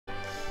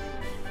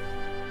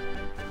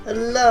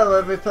Hello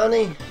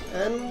everybody,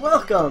 and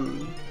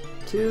welcome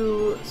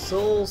to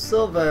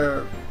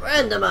SoulSilver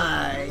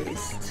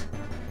Randomized!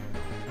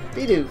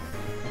 Bidoof.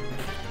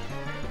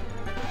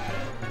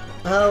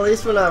 At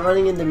least we're not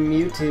running into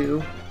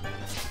Mewtwo.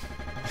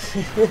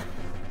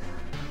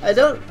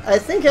 I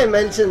think I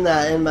mentioned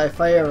that in my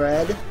Fire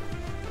Red.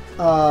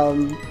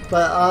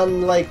 But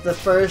on like the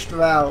first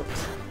route,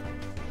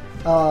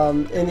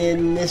 in the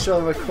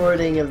initial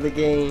recording of the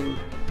game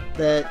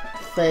that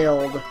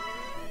failed,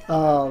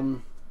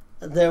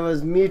 there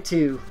was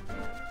Mewtwo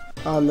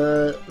on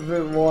the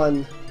Route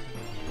 1.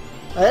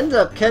 I ended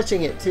up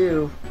catching it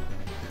too.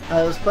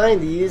 I was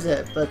planning to use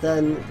it, but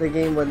then the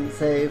game wouldn't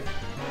save.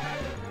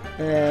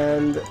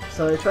 And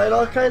so I tried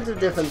all kinds of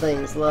different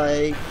things,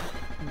 like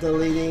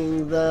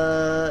deleting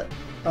the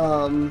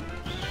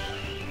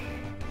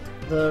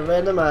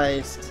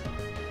randomized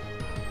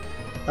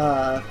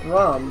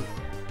ROM,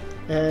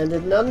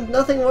 and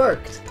nothing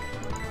worked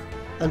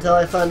until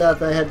I found out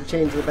that I had to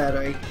change the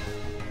battery,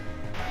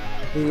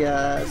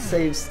 the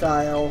save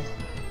style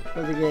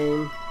for the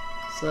game.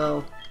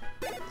 So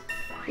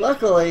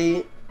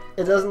luckily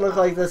it doesn't look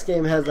like this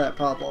game has that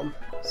problem.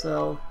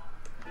 So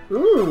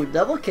ooh,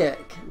 double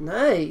kick,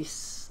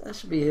 nice, that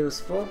should be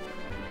useful.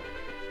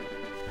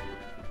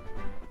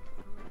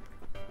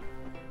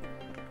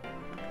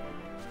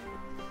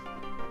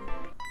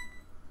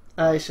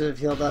 I should have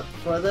healed up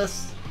before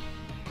this.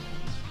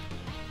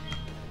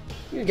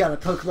 You got a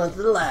Pokemon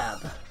to the lab.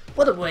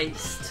 What a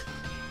waste.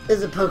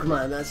 There's a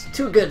Pokemon that's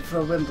too good for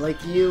a wimp like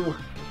you.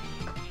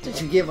 Did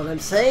you get what I'm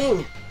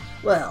saying?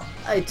 Well,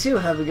 I too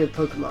have a good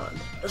Pokemon.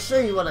 I'll show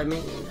you what I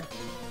mean.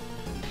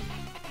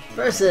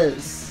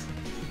 Versus.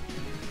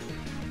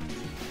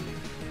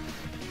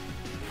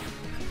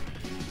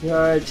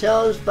 You're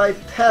challenged by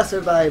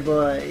Passerby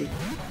Boy.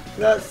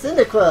 Not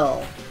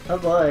Cyndaquil. Oh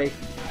boy.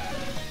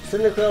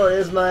 Cyndaquil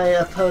is my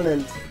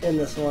opponent in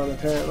this one,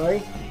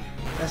 apparently.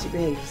 That should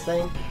be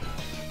interesting.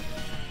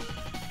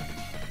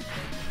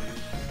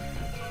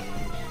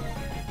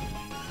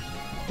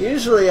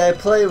 Usually I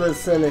play with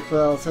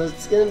Cyndaquil, so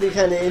it's going to be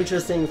kind of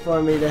interesting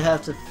for me to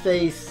have to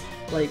face,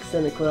 like,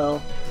 Cyndaquil.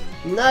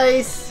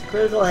 Nice!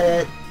 Critical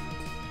hit.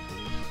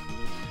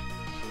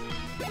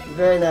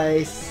 Very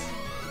nice.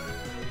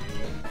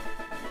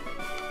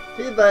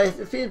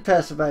 Feed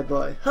Passerby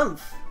Boy.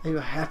 Humph! Are you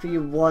happy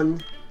you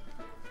won?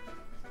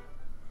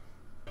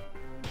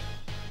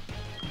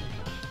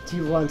 Do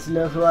you want to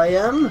know who I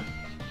am?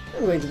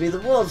 I'm going to be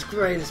the world's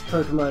greatest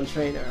Pokemon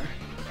trainer.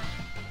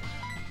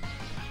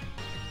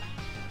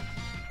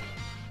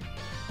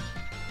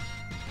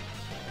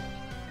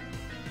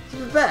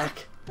 You're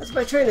back! That's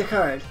my trainer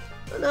card!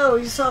 Oh no,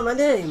 you saw my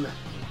name!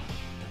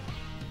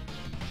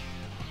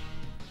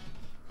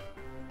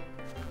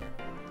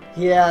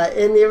 Yeah,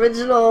 in the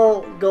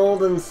original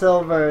Gold and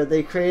Silver,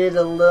 they created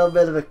a little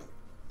bit of a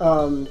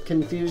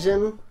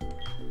confusion,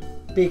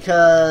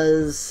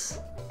 because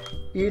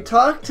you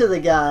talk to the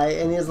guy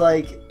and he's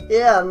like,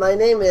 yeah, my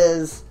name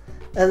is,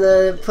 and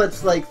then it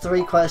puts like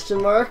 3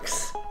 question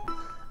marks.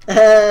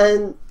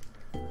 And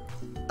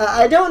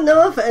I don't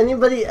know if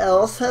anybody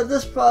else had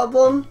this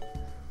problem,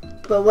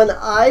 but when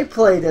I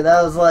played it,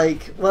 I was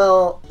like,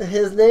 well,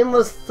 his name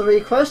was 3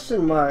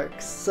 question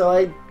marks, so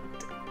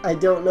I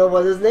don't know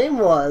what his name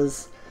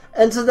was.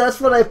 And so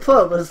that's what I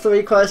put, was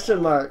 3 question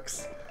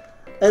marks.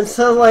 And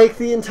so like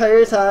the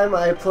entire time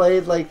I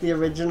played like the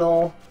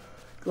original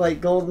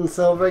like Gold and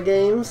Silver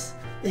games,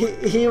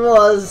 he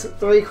was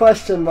 3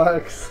 question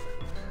marks.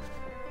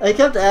 I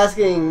kept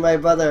asking my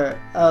brother,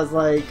 I was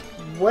like,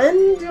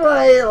 when do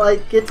I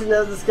like get to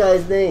know this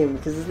guy's name?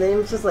 Because his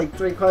name's just like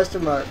 3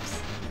 question marks.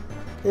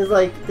 He's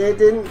like, they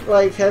didn't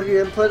like have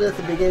you input at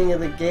the beginning of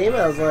the game?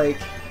 I was like,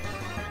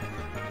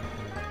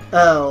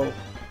 oh.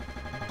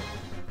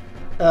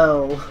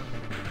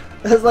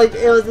 It's like,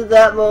 it was at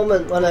that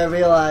moment when I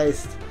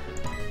realized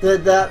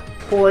that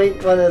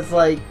point when it's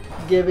like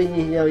giving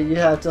you, you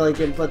have to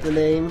like input the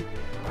name,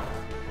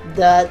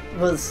 that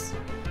was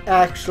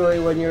actually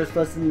when you were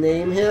supposed to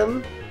name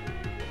him.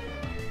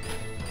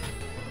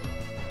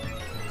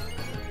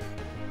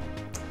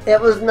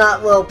 It was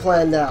not well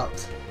planned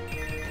out.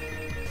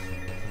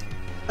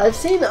 I've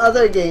seen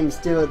other games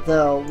do it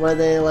though, where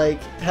they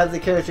like have the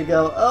character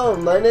go, oh,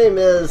 my name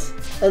is,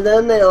 and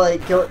then they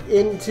like go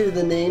into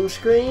the name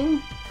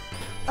screen.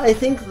 I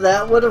think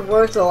that would have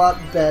worked a lot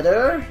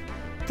better,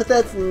 but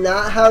that's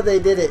not how they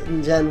did it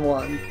in Gen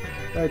 1.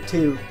 Or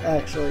 2,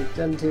 actually.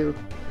 Gen 2.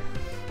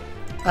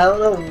 I don't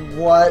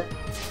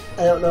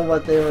know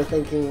what they were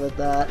thinking with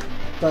that,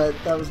 but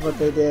that was what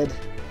they did.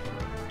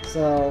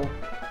 So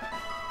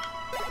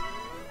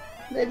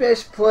maybe I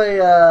should play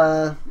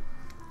a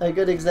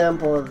good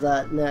example of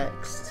that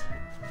next.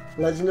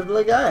 Legend of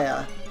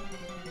Legaia.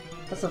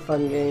 That's a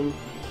fun game.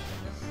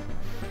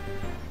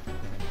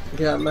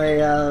 Got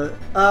my,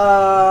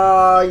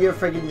 oh, you're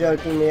freaking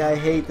joking me. I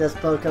hate this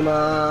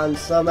Pokemon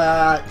so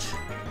much.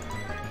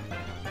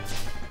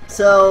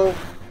 So,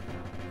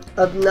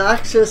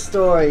 obnoxious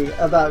story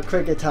about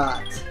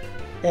Kricketot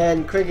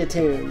and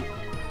Kricketune.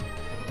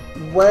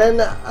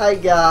 When I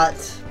got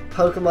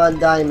Pokemon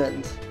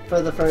Diamond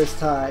for the first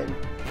time.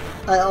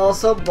 I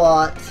also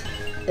bought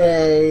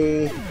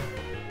a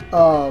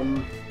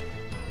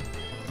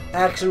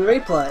action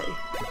replay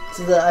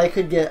so that I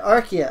could get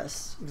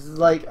Arceus.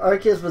 Like,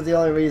 Arceus was the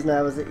only reason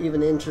I was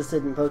even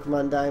interested in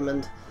Pokemon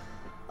Diamond.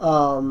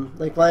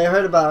 Like, when I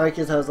heard about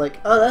Arceus, I was like,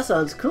 oh, that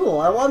sounds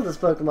cool, I want this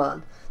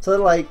Pokemon. So I,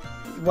 like,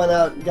 went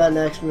out and got an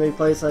action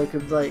replay so I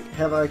could, like,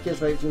 have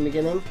Arceus right from the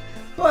beginning.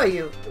 Who are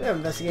you? We're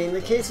investigating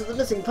the case of the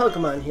missing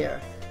Pokemon here.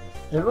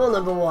 And rule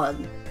number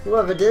 1,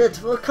 whoever did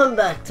it will come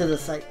back to the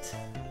site.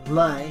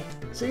 My,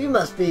 so you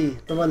must be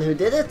the one who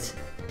did it?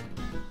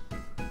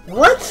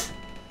 What?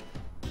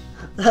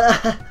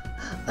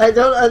 I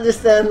don't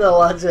understand the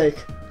logic.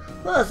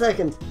 Hold on a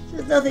second.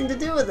 It has nothing to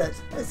do with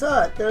it. I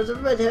saw it. There was a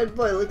red-haired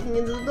boy looking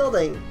into the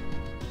building.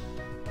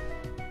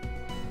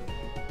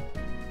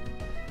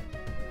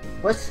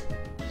 What?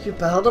 You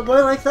battled a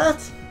boy like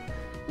that?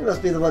 You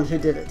must be the one who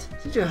did it.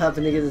 Did you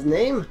happen to get his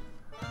name?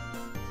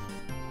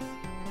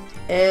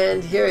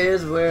 And here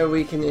is where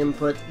we can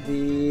input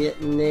the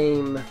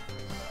name.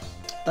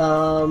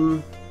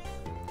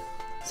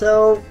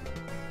 So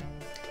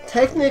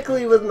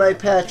technically with my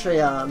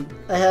Patreon,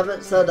 I have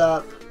it set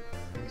up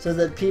so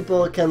that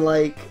people can,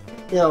 like,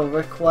 you know,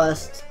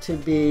 request to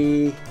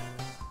be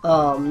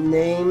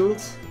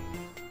named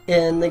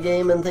in the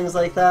game and things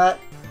like that.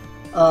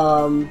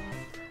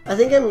 I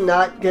think I'm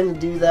not gonna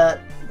do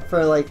that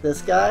for, like,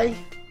 this guy.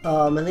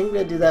 I think I'm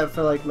gonna do that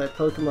for, like, my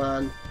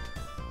Pokemon.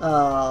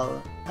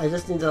 I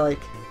just need to,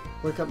 like,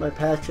 look up my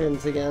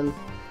patrons again.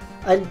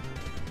 I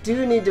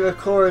do need to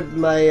record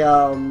my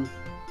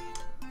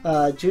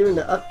June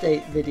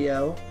update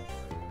video.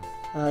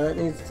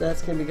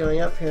 That's gonna be going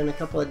up here in a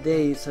couple of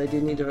days, so I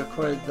do need to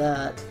record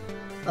that.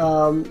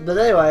 But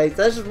anyway,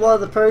 that's just one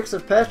of the perks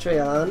of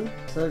Patreon.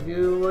 So if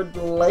you would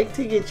like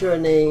to get your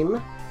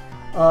name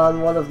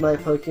on one of my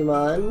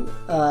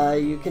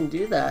Pokemon, you can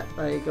do that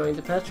by going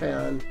to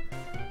Patreon.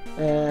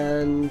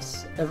 And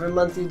every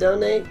month you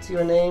donate,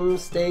 your name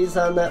stays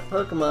on that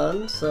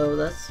Pokemon, so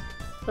that's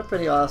a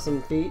pretty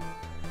awesome feat.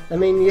 I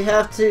mean, you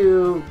have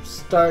to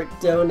start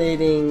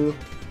donating,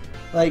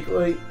 like,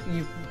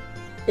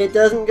 it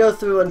doesn't go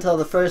through until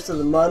the first of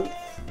the month,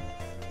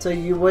 so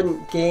you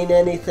wouldn't gain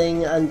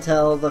anything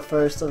until the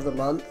first of the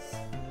month,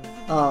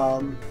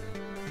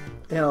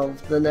 you know,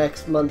 the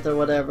next month or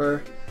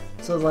whatever.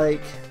 So,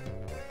 like,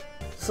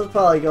 this will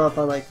probably go up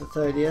on, like, the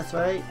 30th,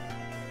 right?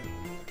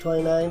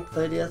 29th,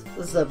 30th?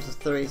 This is episode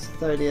 3, so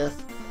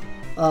 30th.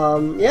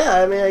 Yeah,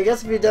 I mean, I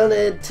guess if you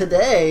donated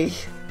today,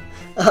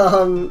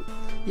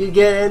 you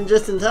get in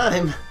just in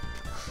time.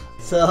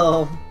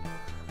 So,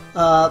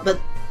 but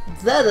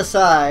that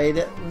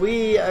aside,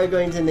 we are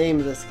going to name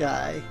this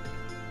guy.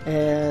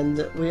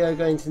 And we are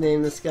going to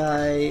name this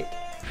guy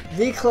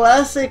the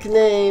classic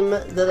name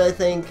that I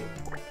think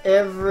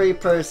every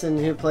person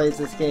who plays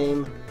this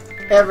game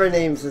ever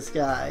names this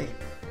guy.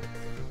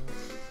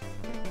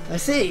 I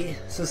see,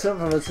 so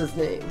Silver was his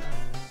name.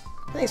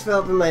 Thanks for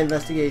helping my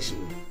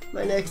investigation.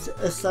 My next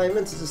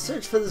assignment is to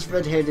search for this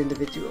red-haired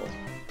individual.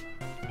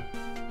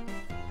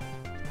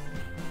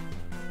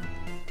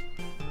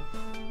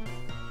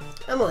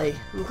 Emily,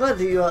 I'm glad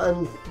that you are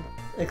I'm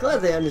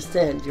glad they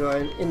understand you are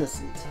an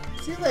innocent.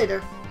 See you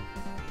later.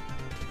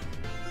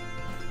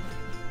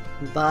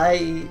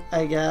 Bye,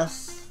 I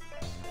guess.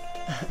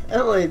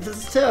 Emily, this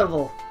is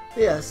terrible.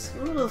 Yes,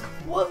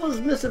 what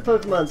was Mr.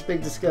 Pokemon's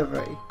big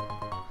discovery?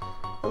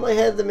 Emily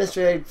had the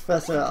mystery egg,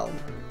 Professor Elm.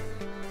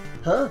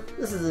 Huh?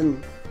 This is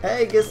an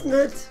egg, isn't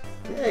it?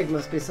 The egg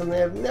must be something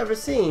I've never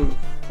seen.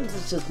 Since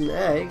it's just an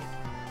egg,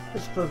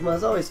 Mr. Pokemon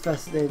is always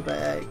fascinated by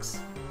eggs.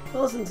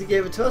 Well, since he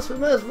gave it to us, we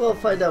might as well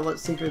find out what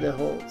secret it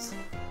holds.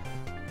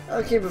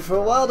 I'll keep it for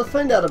a while to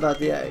find out about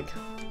the egg.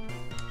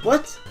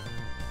 What?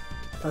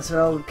 Professor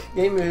Elm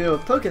gave me a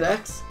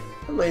Pokedex?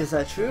 Emily, is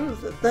that true?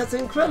 That's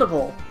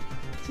incredible!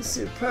 She's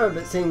superb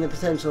at seeing the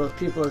potential of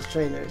people as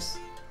trainers.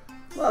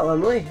 Wow,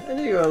 Emily, I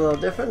knew you were a little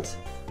different.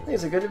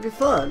 Things are going to be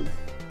fun.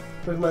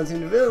 Pokemon seem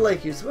to really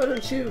like you, so why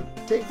don't you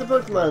take the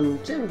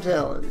Pokemon Gym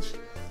Challenge?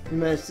 If you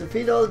manage to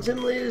defeat all the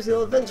gym leaders,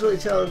 you'll eventually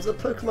challenge the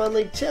Pokemon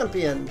League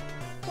champion.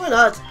 Why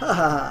not? Ha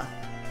ha ha!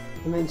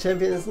 I mean,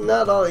 champion is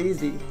not all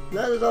easy.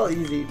 Not at all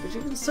easy, but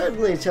you can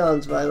certainly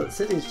challenge Violet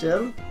City's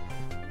gym.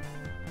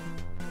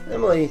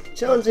 Emily,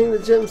 challenging the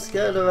gym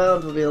scattered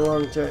around will be a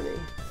long journey.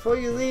 Before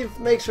you leave,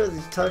 make sure that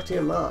you talk to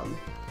your mom.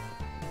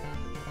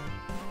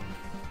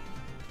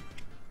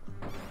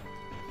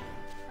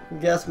 I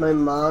guess my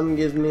mom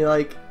gives me,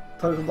 like,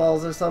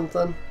 Pokeballs or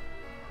something.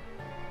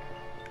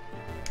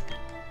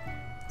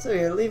 So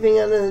you're leaving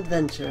on an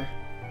adventure.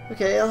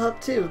 Okay, I'll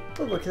help too,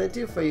 but what can I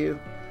do for you?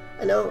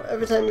 I know,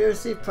 every time you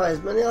receive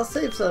prize money, I'll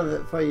save some of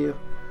it for you.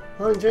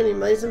 Long journey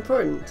money is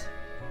important.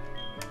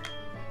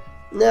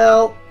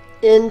 Now,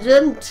 in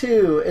Gen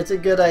 2, it's a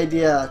good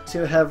idea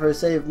to have her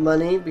save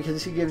money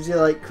because she gives you,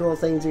 like, cool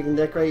things you can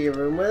decorate your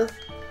room with.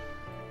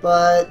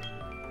 But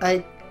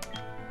I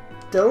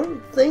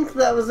don't think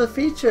that was a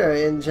feature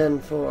in Gen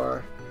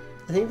 4.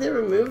 I think they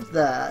removed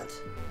that.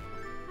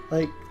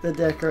 Like, the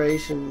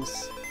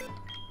decorations.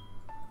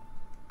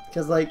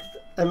 Because, like,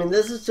 I mean,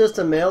 this is just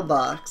a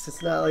mailbox.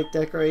 It's not like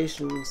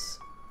decorations.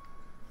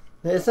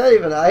 It's not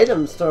even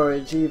item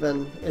storage,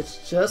 even.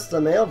 It's just a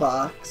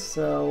mailbox,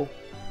 so...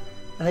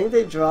 I think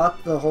they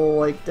dropped the whole,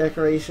 like,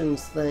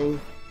 decorations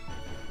thing.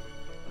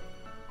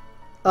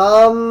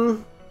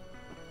 Hang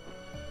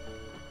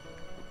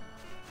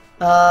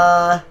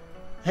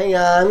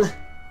on.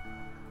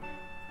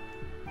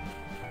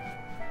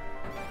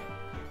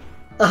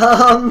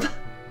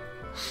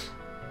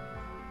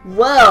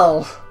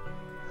 Well...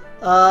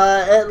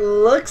 it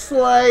looks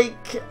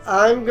like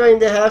I'm going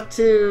to have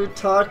to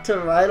talk to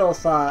Rydle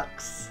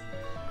Fox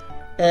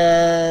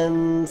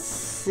and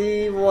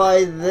see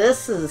why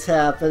this is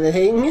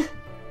happening.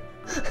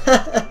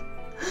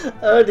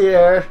 Oh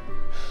dear.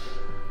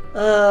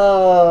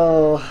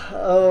 Oh,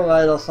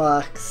 Rydle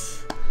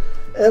Fox.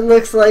 It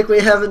looks like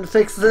we haven't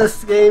fixed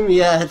this game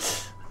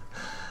yet.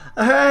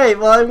 Alright,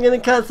 well, I'm going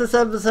to cut this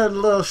episode a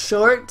little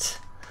short.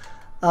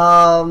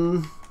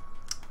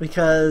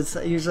 Because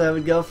usually I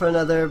would go for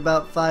another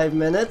about 5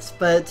 minutes,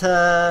 but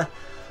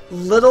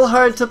little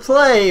hard to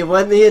play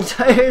when the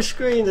entire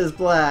screen is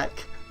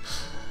black.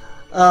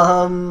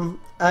 I'm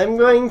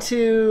going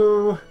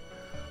to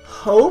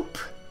hope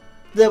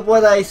that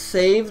when I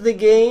save the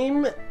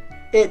game,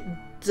 it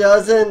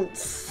doesn't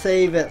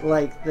save it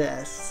like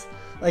this.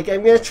 Like,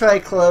 I'm going to try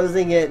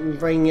closing it and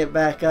bringing it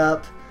back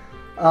up.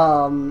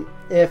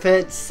 If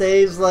it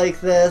saves like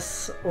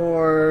this,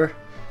 or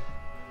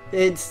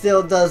it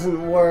still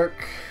doesn't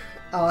work,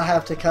 I'll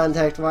have to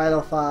contact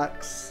Rydle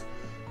Fox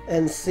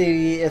and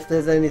see if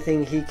there's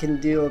anything he can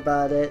do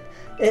about it.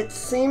 It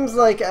seems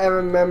like I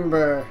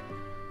remember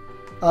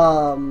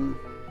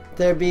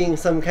there being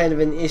some kind of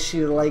an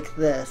issue like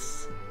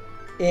this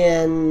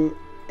in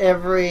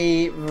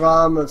every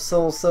ROM of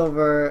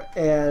SoulSilver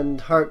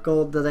and Heart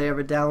Gold that I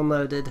ever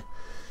downloaded.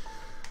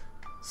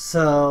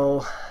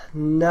 So,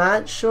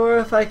 not sure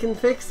if I can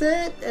fix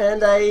it,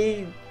 and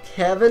I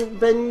haven't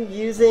been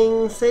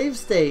using save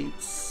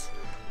states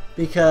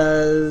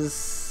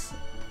because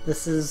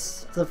this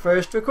is the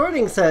first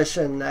recording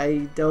session.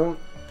 I don't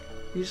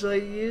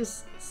usually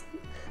use...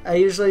 I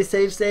usually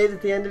save state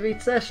at the end of each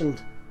session.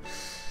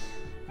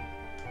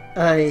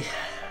 Alright,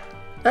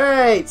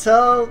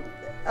 so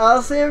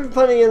I'll see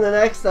everybody in the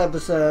next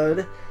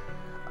episode,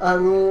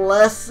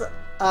 unless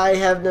I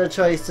have no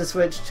choice to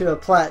switch to a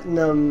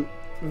platinum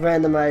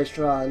randomized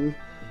run,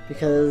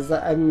 because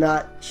I'm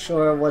not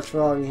sure what's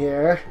wrong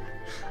here.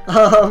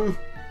 But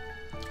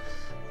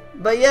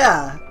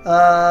yeah,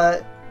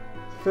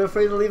 feel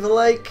free to leave a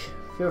like,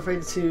 feel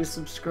free to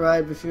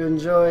subscribe if you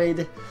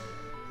enjoyed,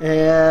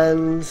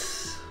 and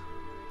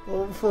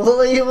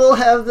hopefully we'll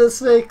have this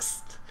fixed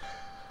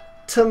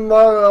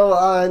tomorrow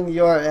on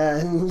your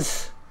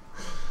end.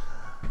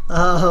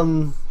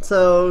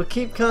 So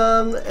keep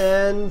calm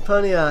and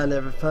pony on,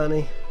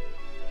 everybody.